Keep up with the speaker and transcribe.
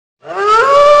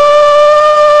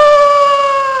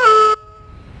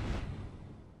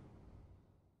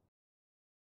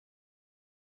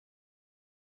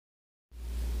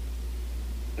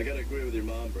with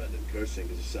your mom, Brendan. Cursing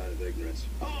is a sign of ignorance.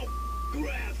 Oh,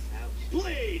 Graf!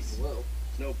 Please! Whoa.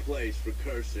 There's no place for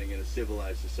cursing in a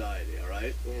civilized society, all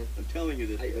right? Yeah. I'm telling you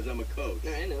this because I'm a coach.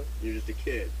 No, I know. You're just a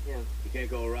kid. Yeah. You can't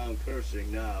go around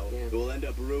cursing now. Yeah. It will end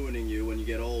up ruining you when you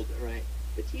get older. Right.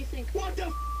 But do you think... What the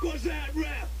f*** was that,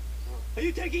 Ref? Oh. Are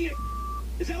you taking a...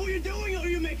 Is that what you're doing, or are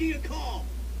you making a call?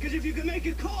 Because if you can make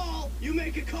a call, you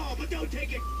make a call, but don't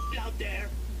take a out there.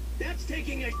 That's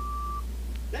taking a...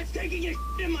 That's taking a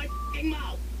in my f***ing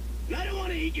mouth. And I don't want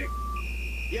to eat your...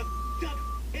 You f***ed up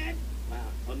head. Wow.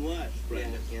 Unless,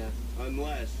 Brendan. Yeah.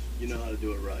 Unless you know how to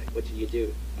do it right. What should you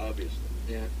do? Obviously.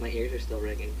 Yeah. My ears are still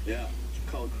ringing. Yeah.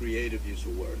 It's called creative use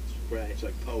of words. Right. It's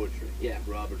like poetry. Yeah.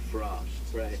 Robert Frost.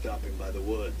 Right. Stopping by the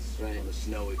woods. Right. On a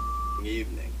snowy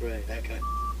evening. Right. That kind of...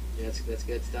 Yeah, that's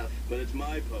good stuff. But it's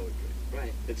my poetry.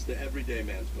 Right. It's the everyday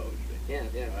man's poetry. Yeah,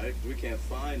 yeah. Right? 'Cause we can't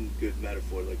find good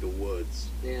metaphors like the woods.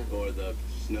 Yeah. Or the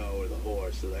snow or the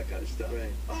horse or that kind of stuff.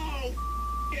 Right. Oh,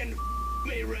 f***ing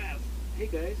me, Rev. Hey,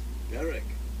 guys. Eric.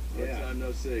 Long Yeah. time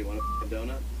no see. Want a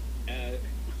donut?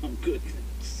 I'm good.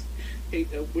 Hey,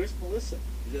 where's Melissa?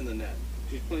 She's in the net.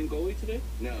 She's playing goalie today?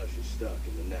 No, she's stuck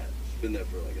in the net. She's been there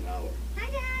for like an hour. Hi,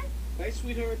 Dad. Hi,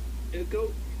 sweetheart.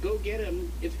 Go get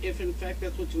him, if in fact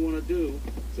that's what you want to do.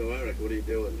 So, Eric, what are you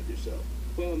doing with yourself?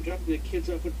 Well, I'm dropping the kids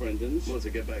off at Brendan's.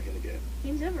 Melissa, get back in the game.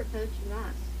 Game's over, Coach. You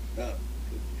lost. Oh,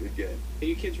 good game. Are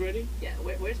you kids ready? Yeah,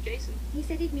 where's Jason? He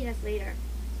said he'd meet us later.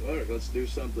 So, Eric, let's do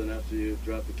something after you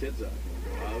drop the kids off.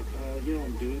 You wanna go out?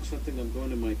 I'm doing something. I'm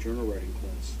going to my journal writing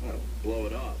class. Oh, blow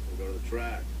it off. We'll go to the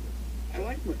track. I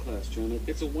like my class, John.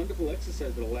 It's a wonderful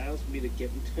exercise that allows me to get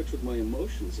in touch with my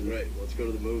emotions. And Great. Let's go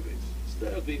to the movies.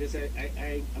 No, because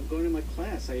I'm going to my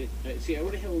class. I see. I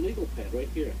already have a legal pad right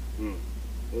here. Well,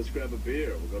 let's grab a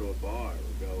beer. We'll go to a bar.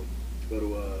 We'll go to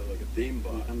like a theme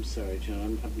bar. I'm sorry,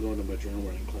 John. I'm going to my journal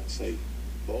writing class.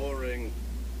 Boring.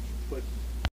 But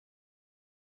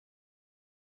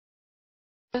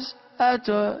Just had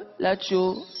to let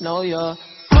you know you're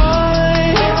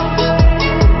mine.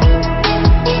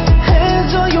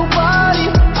 Hands on your body,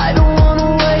 I don't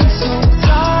wanna waste your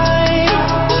time.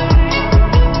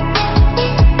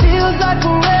 Feels like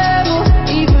forever,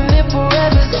 even if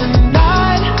forever's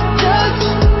tonight. Just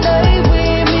lay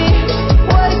with me,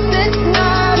 waste this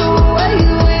night away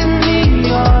with me.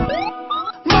 You're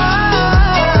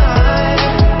mine.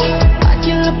 I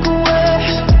can look away,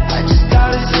 I just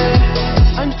gotta say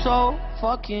I'm so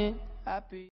fucking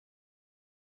happy.